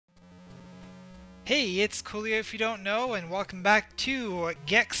Hey, it's Coolio if you don't know, and welcome back to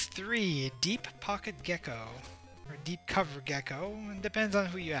Gex 3, Deep Pocket Gecko. Or Deep Cover Gecko, it depends on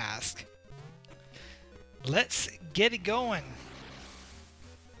who you ask. Let's get it going.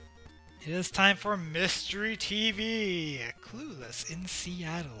 It is time for Mystery TV, Clueless in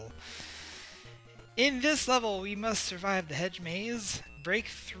Seattle. In this level, we must survive the hedge maze, break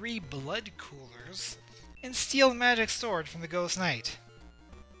 3 blood coolers, and steal a magic sword from the Ghost Knight.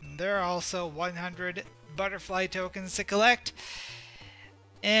 There are also 100 butterfly tokens to collect,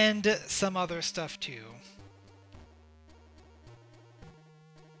 and some other stuff too.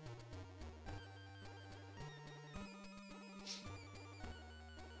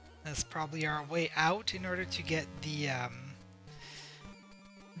 That's probably our way out in order to get the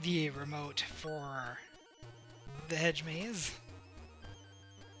remote for the hedge maze.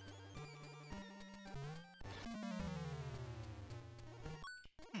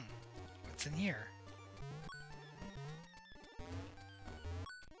 What's in here?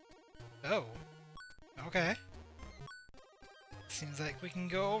 Oh. Okay. Seems like we can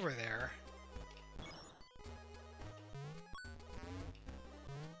go over there.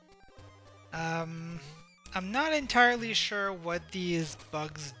 I'm not entirely sure what these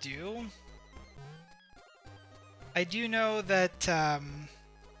bugs do. I do know that,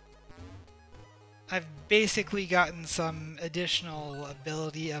 I've basically gotten some additional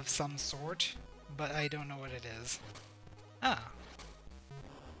ability of some sort, but I don't know what it is. Ah.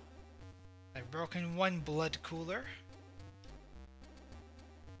 I've broken 1 blood cooler.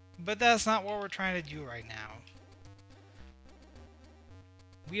 But that's not what we're trying to do right now.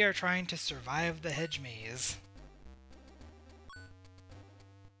 We are trying to survive the hedge maze.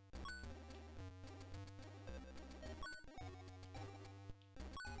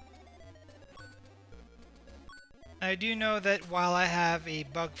 I do know that while I have a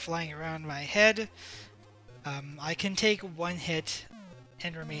bug flying around my head, I can take 1 hit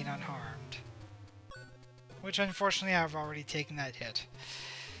and remain unharmed. Which unfortunately I've already taken that hit.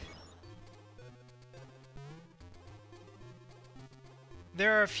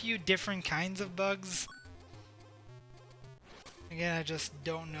 There are a few different kinds of bugs. Again, I just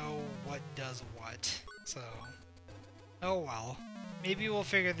don't know what does what, so... Oh well. Maybe we'll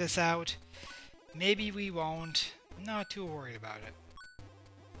figure this out. Maybe we won't. Not too worried about it.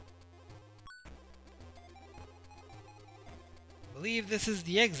 I believe this is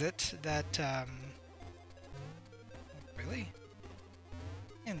the exit that, Really?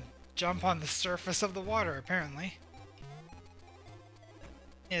 And jump on the surface of the water, apparently.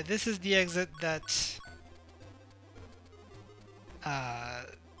 Yeah, this is the exit that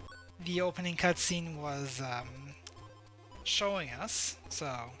the opening cutscene was showing us,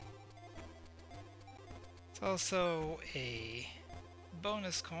 so it's also a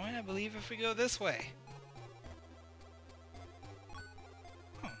bonus coin, I believe, if we go this way.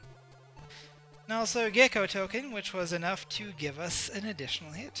 And also a Gecko token, which was enough to give us an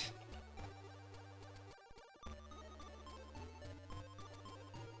additional hit.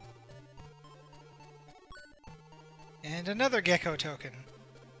 And another Gecko token.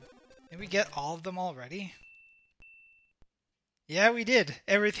 Did we get all of them already? Yeah, we did.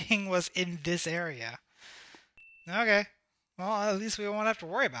 Everything was in this area. Okay. Well, at least we won't have to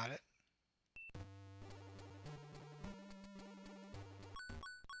worry about it.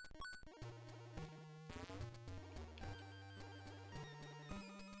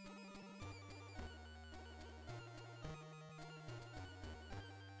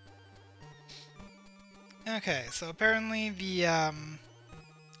 Okay, so apparently the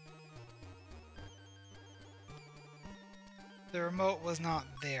remote was not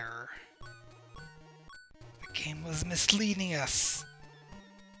there. The game was misleading us.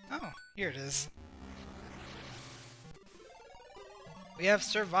 Oh, here it is. We have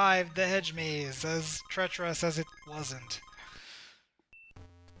survived the hedge maze, as treacherous as it wasn't.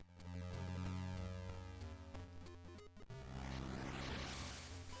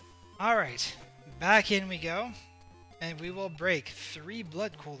 Alright. Back in we go, and we will break 3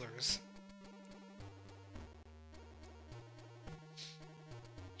 blood coolers.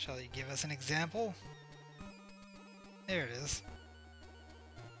 Shall you give us an example? There it is.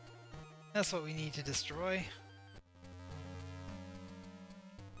 That's what we need to destroy.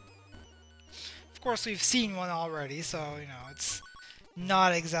 Of course, we've seen one already, so, you know, it's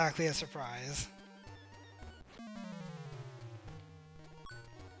not exactly a surprise.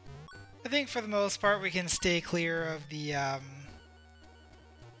 I think for the most part we can stay clear of the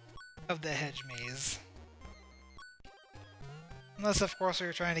hedge maze. Unless of course we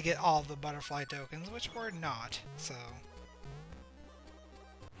were trying to get all the butterfly tokens, which we're not, so...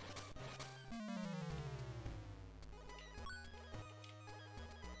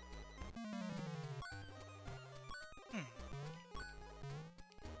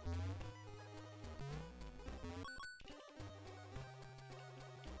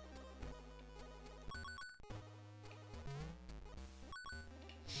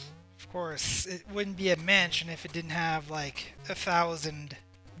 course, it wouldn't be a mansion if it didn't have, like, 1,000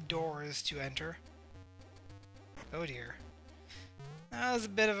 doors to enter. Oh dear. That was a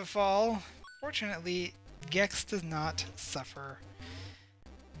bit of a fall. Fortunately, Gex does not suffer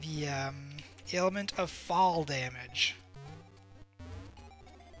the ailment of fall damage.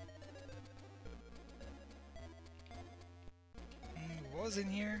 What was in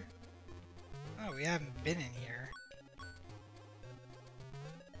here? Oh, we haven't been in here.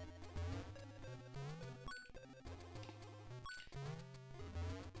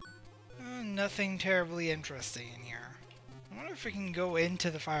 Nothing terribly interesting in here. I wonder if we can go into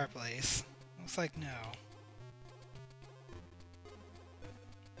the fireplace. Looks like no.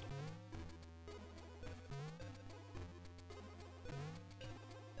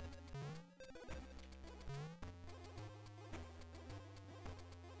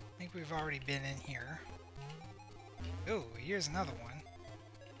 I think we've already been in here. Oh, here's another one.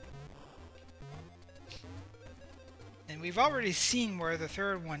 And we've already seen where the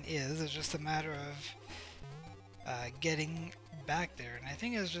third one is. It's just a matter of getting back there. And I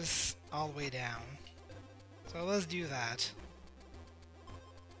think it's just all the way down. So let's do that.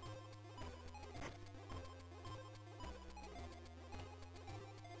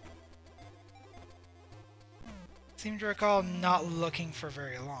 Seem to recall not looking for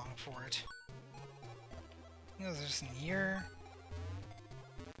very long for it. I think there's just in here.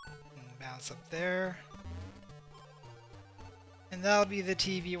 And bounce up there. And that'll be the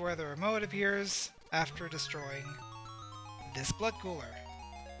TV where the remote appears after destroying this blood cooler.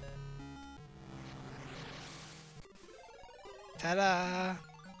 Ta-da!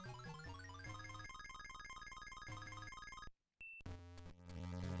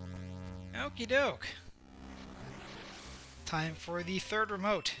 Okie doke. Time for the third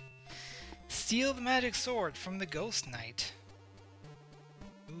remote. Steal the magic sword from the Ghost Knight.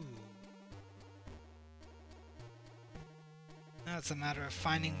 Ooh. Now it's a matter of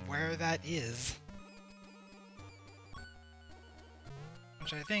finding where that is.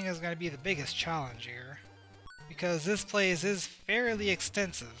 Which I think is going to be the biggest challenge here. Because this place is fairly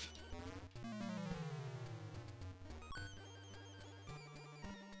extensive.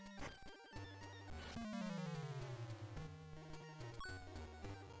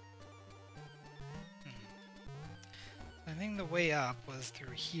 I think the way up was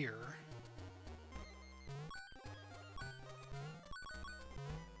through here.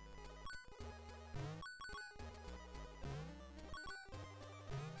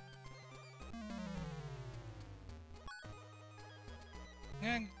 I'm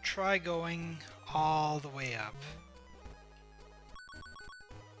gonna try going all the way up.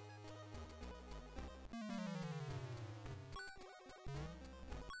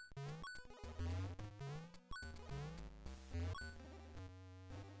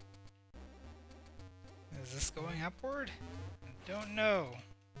 Is this going upward? I don't know.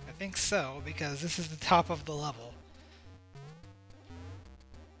 I think so, because this is the top of the level.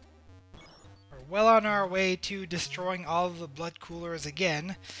 We're well on our way to destroying all of the blood coolers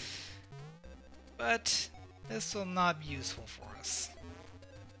again, but this will not be useful for us.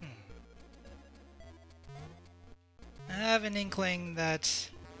 I have an inkling that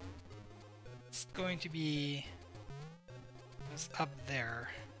it's going to be just up there.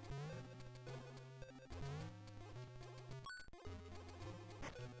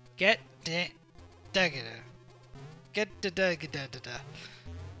 Get da da da. Get da da da da da.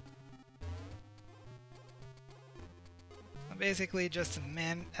 Basically, just a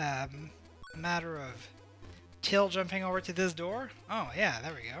matter of tail jumping over to this door. Oh yeah,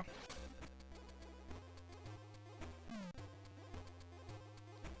 there we go.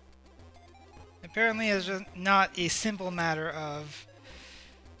 Apparently, it's just not a simple matter of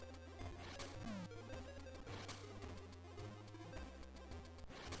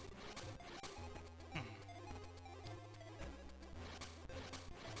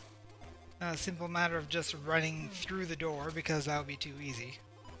a simple matter of just running through the door, because that would be too easy.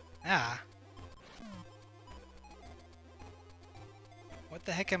 Ah. What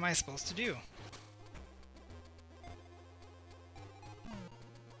the heck am I supposed to do?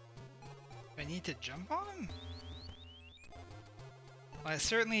 Do I need to jump on him? Well, I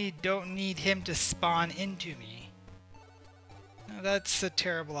certainly don't need him to spawn into me. No, that's a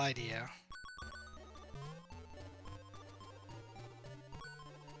terrible idea.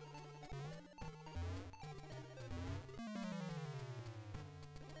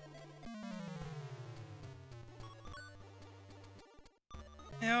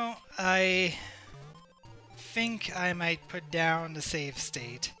 You know, I think I might put down the save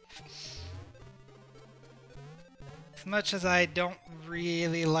state. As much as I don't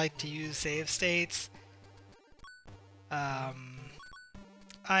really like to use save states,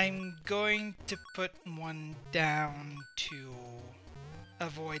 I'm going to put one down to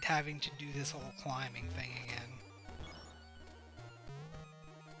avoid having to do this whole climbing thing again.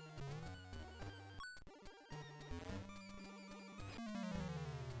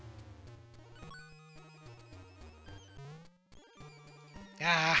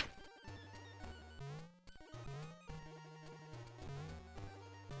 Ah!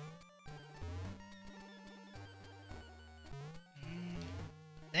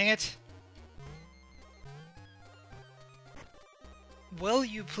 Dang it! Will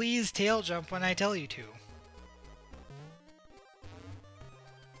you please tail jump when I tell you to?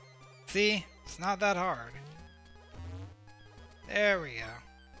 See? It's not that hard. There we go.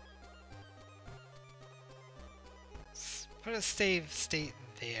 Let's put a save state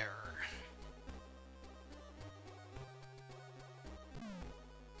there.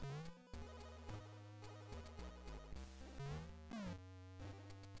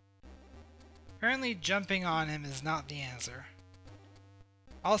 Apparently jumping on him is not the answer.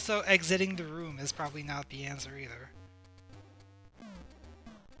 Also, exiting the room is probably not the answer either.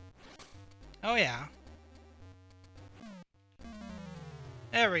 Oh yeah.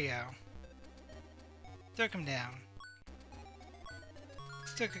 There we go. Took him down.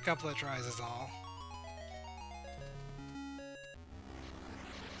 This took a couple of tries is all.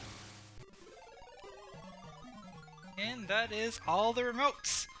 And that is all the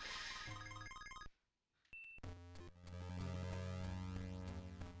remotes.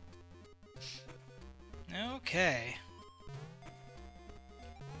 Okay.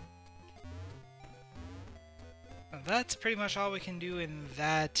 Well, that's pretty much all we can do in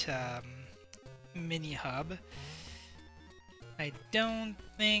that mini hub. I don't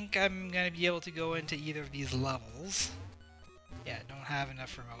think I'm going to be able to go into either of these levels. Yeah, I don't have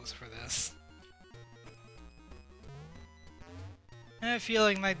enough remotes for this. I have a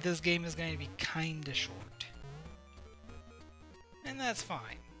feeling like this game is going to be kinda short. And that's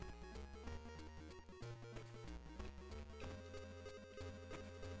fine.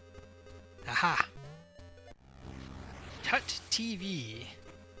 Aha! Tut TV.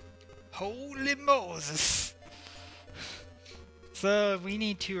 Holy Moses! So we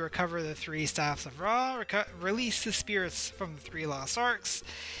need to recover the 3 Staffs of Ra, release the spirits from the 3 Lost Arks,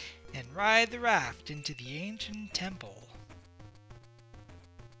 and ride the raft into the ancient temple.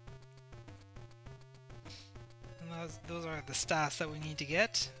 And those are the staffs that we need to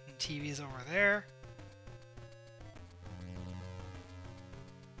get. And TV's over there.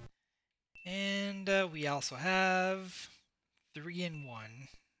 And we also have 3 in 1,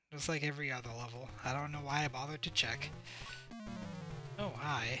 just like every other level. I don't know why I bothered to check. Oh,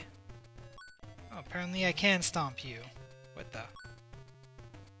 hi. Oh, apparently I can stomp you. What the?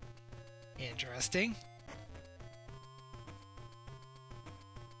 Interesting.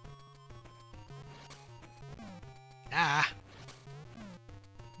 Ah!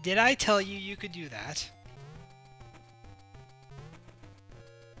 Did I tell you you could do that?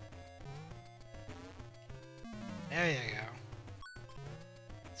 There you go.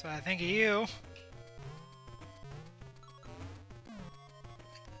 So I think of you.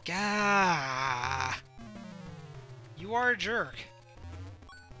 Gah! You are a jerk.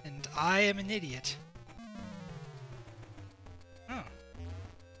 And I am an idiot. Oh.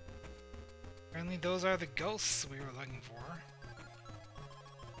 Apparently those are the ghosts we were looking for.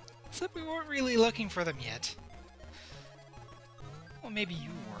 Except we weren't really looking for them yet. Well, maybe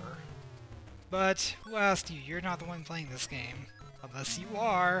you were. But who asked you? You're not the one playing this game. Unless you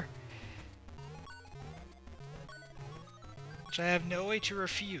are. Which I have no way to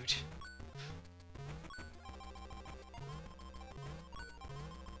refute.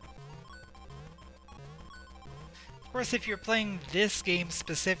 Of course, if you're playing this game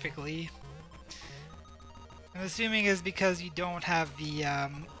specifically, I'm assuming it's because you don't have the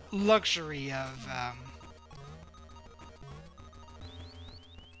luxury of...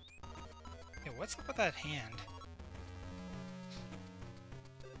 Hey, what's up with that hand?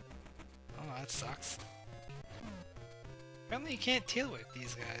 Oh, that sucks. Apparently you can't tail whip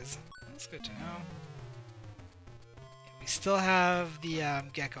these guys. That's good to know. Yeah, we still have the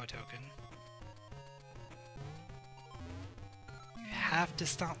Gecko token. You have to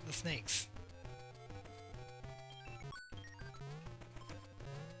stomp the snakes.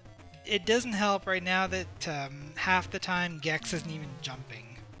 It doesn't help right now that half the time Gex isn't even jumping.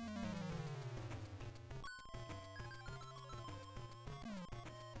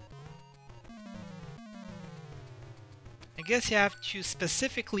 I guess you have to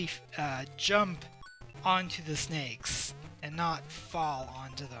specifically jump onto the snakes and not fall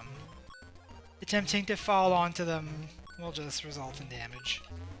onto them. Attempting to fall onto them will just result in damage.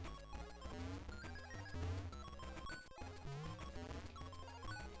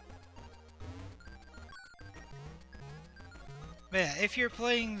 But yeah, if you're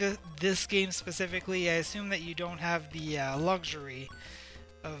playing this game specifically, I assume that you don't have the luxury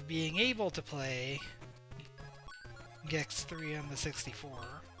of being able to play Gex 3 on the 64,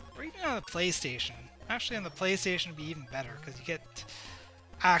 or even on the PlayStation. Actually, on the PlayStation would be even better, because you get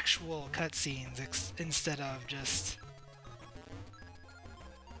actual cutscenes instead of just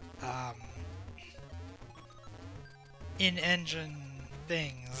in-engine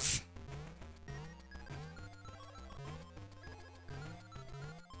things.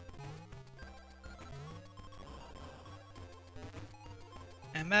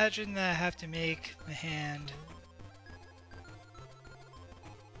 Imagine that I have to make the hand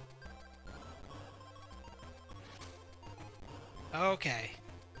okay.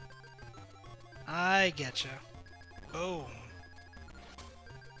 I getcha. Boom.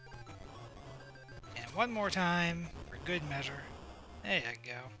 And one more time for good measure. There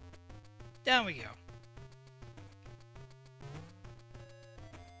you go. Down we go.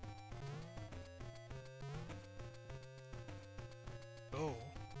 Oh.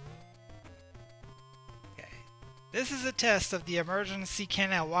 Okay. This is a test of the emergency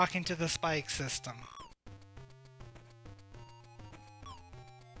can I walk into the spike system.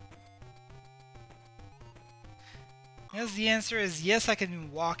 Yes, the answer is yes, I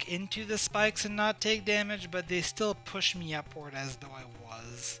can walk into the spikes and not take damage, but they still push me upward as though I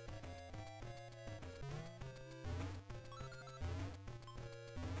was.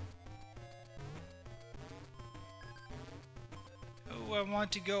 Oh, I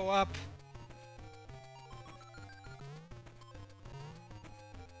want to go up.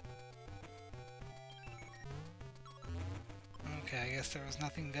 Okay, I guess there was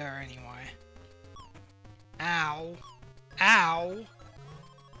nothing there anyway. Ow. Ow!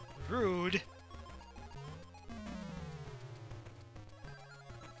 Rude.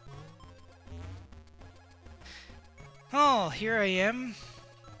 Oh, here I am.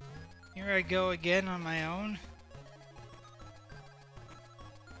 Here I go again on my own.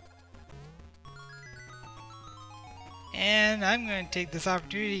 And I'm going to take this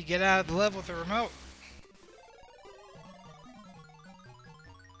opportunity to get out of the level with the remote.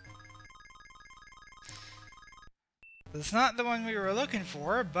 It's not the one we were looking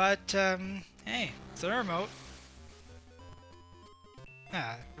for, but, hey, it's a remote.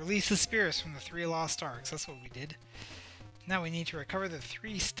 Ah, release the spirits from the 3 lost arcs. That's what we did. Now we need to recover the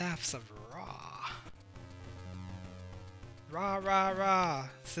 3 staffs of Ra. Ra, ra, ra.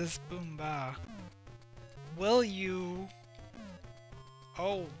 Sis, boom, ba. Will you...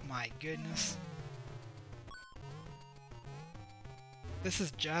 Oh my goodness. This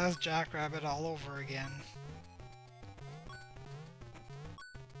is Jazz Jackrabbit all over again.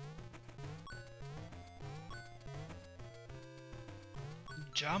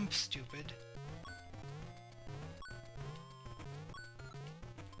 Jump, stupid.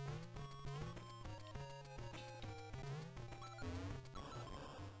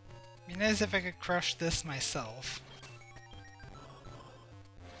 Be nice if I could crush this myself.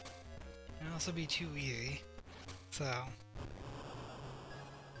 It'd also be too easy. So...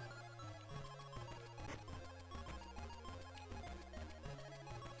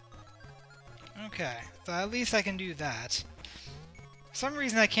 Okay, so at least I can do that. For some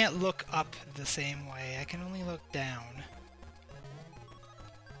reason I can't look up the same way, I can only look down.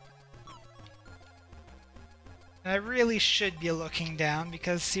 And I really should be looking down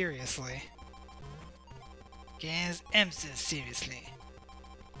because seriously. Guys, emphasis seriously.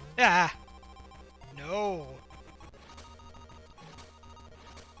 Ah! No!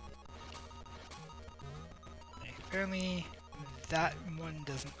 Apparently that one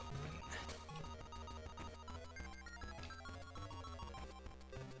doesn't open.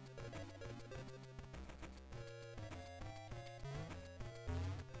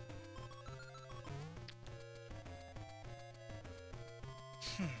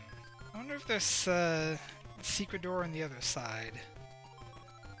 I wonder if there's a secret door on the other side.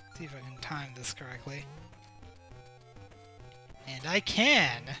 See if I can time this correctly. And I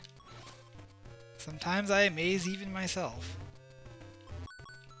can! Sometimes I amaze even myself.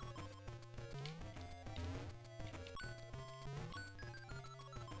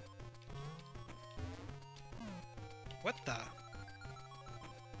 What the?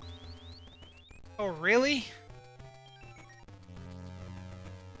 Oh, really?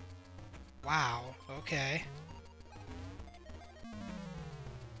 Wow, okay.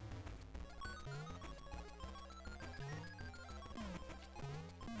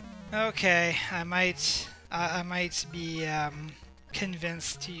 Okay, I might be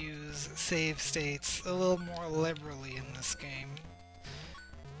convinced to use save states a little more liberally in this game.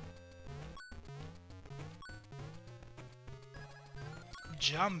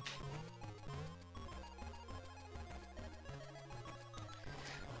 Jump.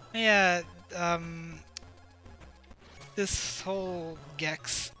 Yeah, this whole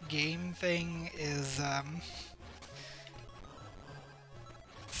Gex game thing is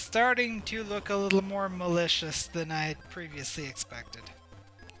starting to look a little more malicious than I'd previously expected.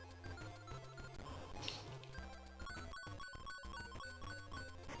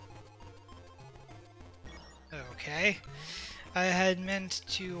 Okay. I had meant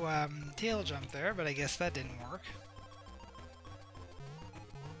to tail jump there, but I guess that didn't work.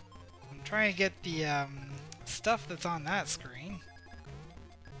 I'm trying to get the stuff that's on that screen.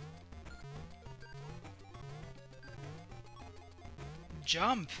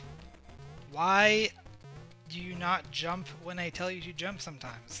 Jump! Why do you not jump when I tell you to jump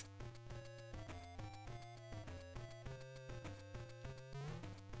sometimes?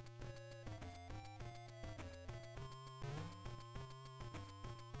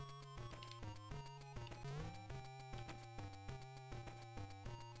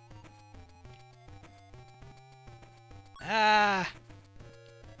 Ah!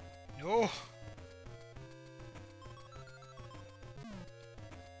 No!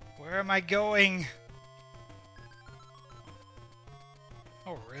 Where am I going?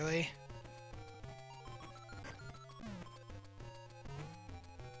 Oh, really?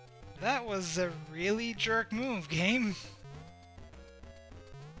 That was a really jerk move, game.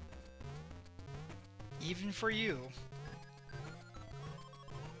 Even for you.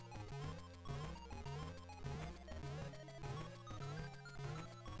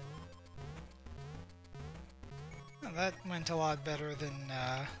 Well, that went a lot better than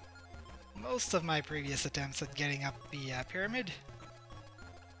most of my previous attempts at getting up the pyramid.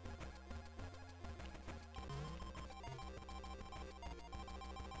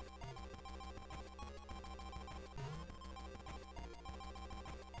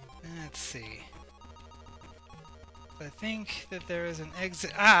 Let's see. I think that there is an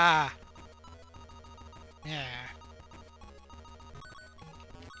exit. Ah! Yeah.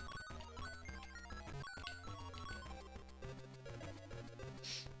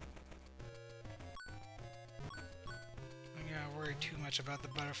 I'm gonna worry too much about the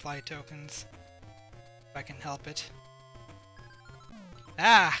butterfly tokens. If I can help it.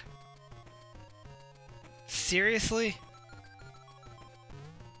 Ah! Seriously?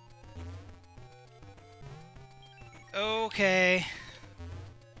 Okay.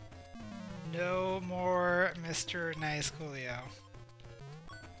 No more Mr. Nice Coolio.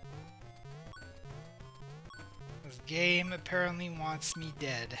 This game apparently wants me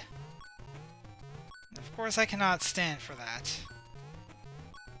dead. Of course I cannot stand for that.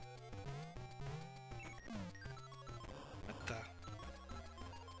 What the?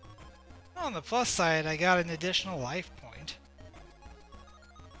 Well, on the plus side, I got an additional life point.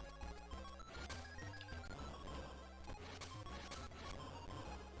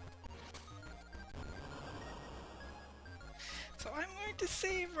 So I'm going to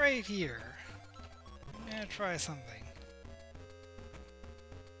save right here. I'm gonna try something.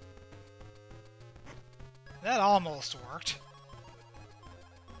 That almost worked.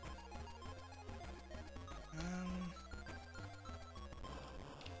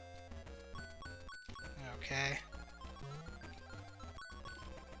 Okay.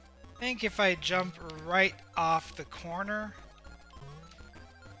 I think if I jump right off the corner...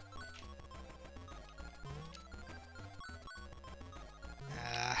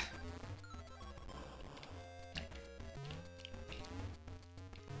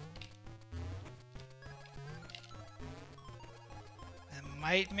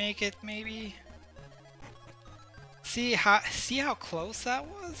 might make it, maybe? See how close that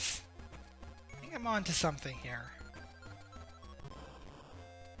was? I think I'm onto something here.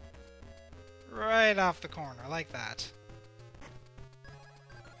 Right off the corner, like that.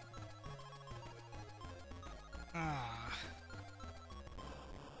 Ah.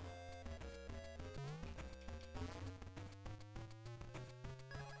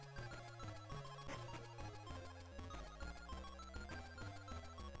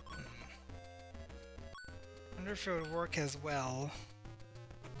 I wonder if it would work as well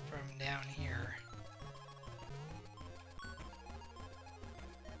from down here.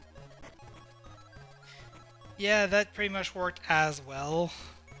 Yeah, that pretty much worked as well.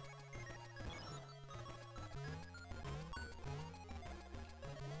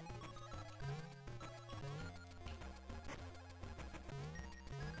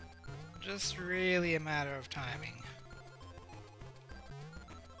 Just really a matter of timing.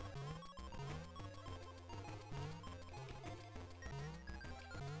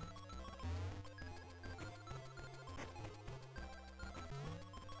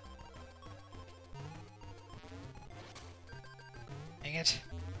 Dang it.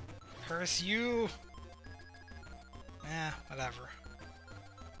 Curse you! Eh, whatever.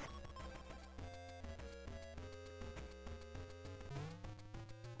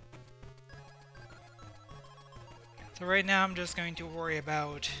 So right now I'm just going to worry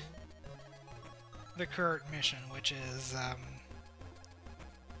about the current mission, which is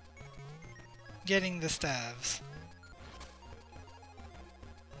getting the staves.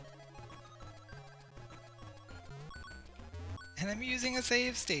 And I'm using a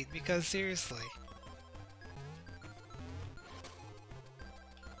save state because seriously.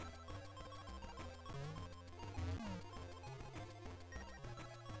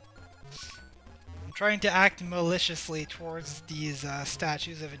 I'm trying to act maliciously towards these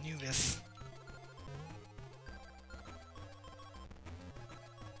statues of Anubis.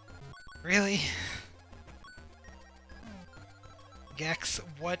 Really? Gex,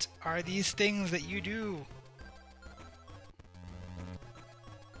 what are these things that you do?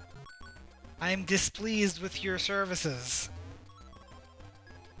 I am displeased with your services.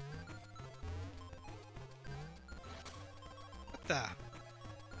 What the?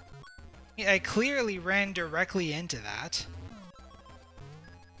 I clearly ran directly into that.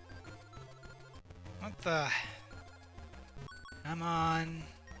 What the? Come on.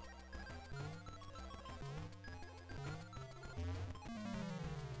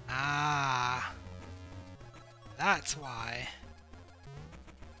 Ah. That's why.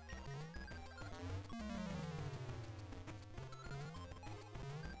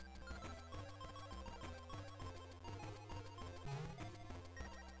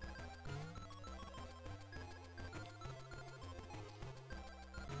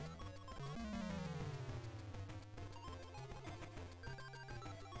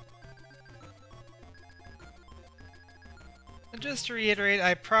 Just to reiterate,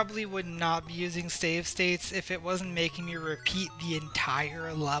 I probably would not be using save states if it wasn't making me repeat the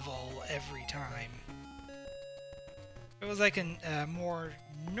entire level every time. If it was like a more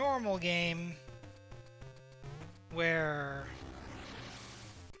normal game where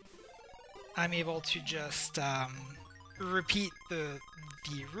I'm able to just repeat the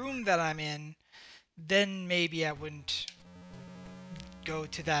room that I'm in, then maybe I wouldn't go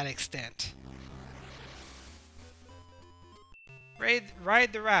to that extent.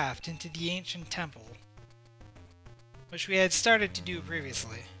 Ride the raft into the ancient temple, which we had started to do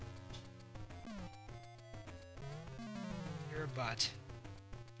previously. You're a butt.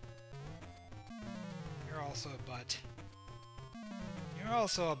 You're also a butt. You're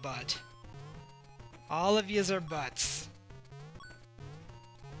also a butt. All of yous are butts.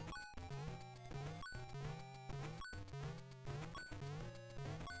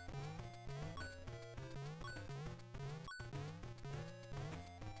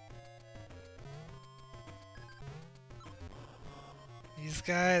 These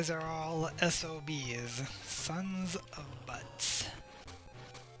guys are all SOBs, sons of butts.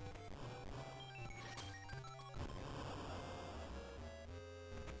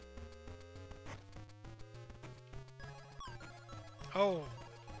 Oh.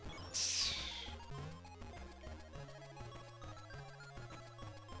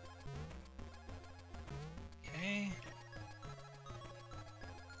 Okay.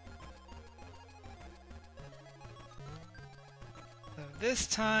 So this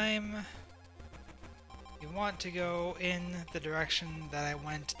time, you want to go in the direction that I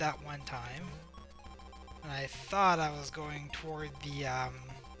went that one time. And I thought I was going toward the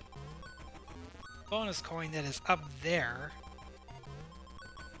bonus coin that is up there.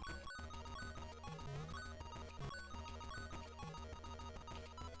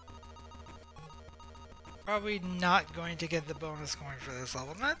 Probably not going to get the bonus coin for this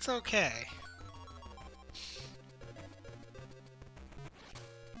level, and that's okay.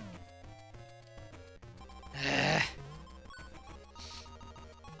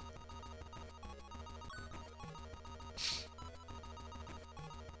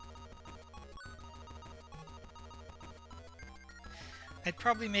 I'd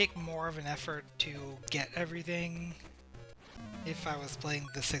probably make more of an effort to get everything if I was playing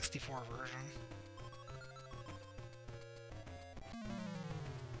the 64 version.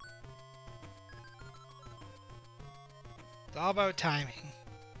 It's all about timing.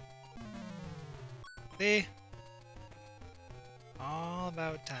 See? All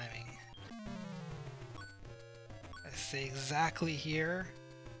about timing. I stay exactly here.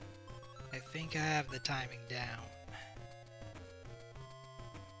 I think I have the timing down.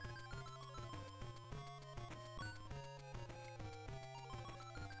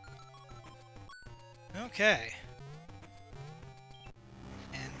 Okay.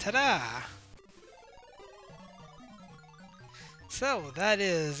 And ta-da! So, that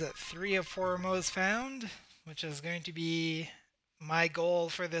is 3 of 4 modes found, which is going to be my goal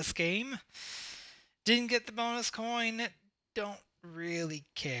for this game. Didn't get the bonus coin, don't really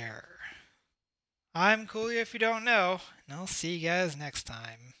care. I'm Coolio if you don't know, and I'll see you guys next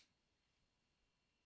time.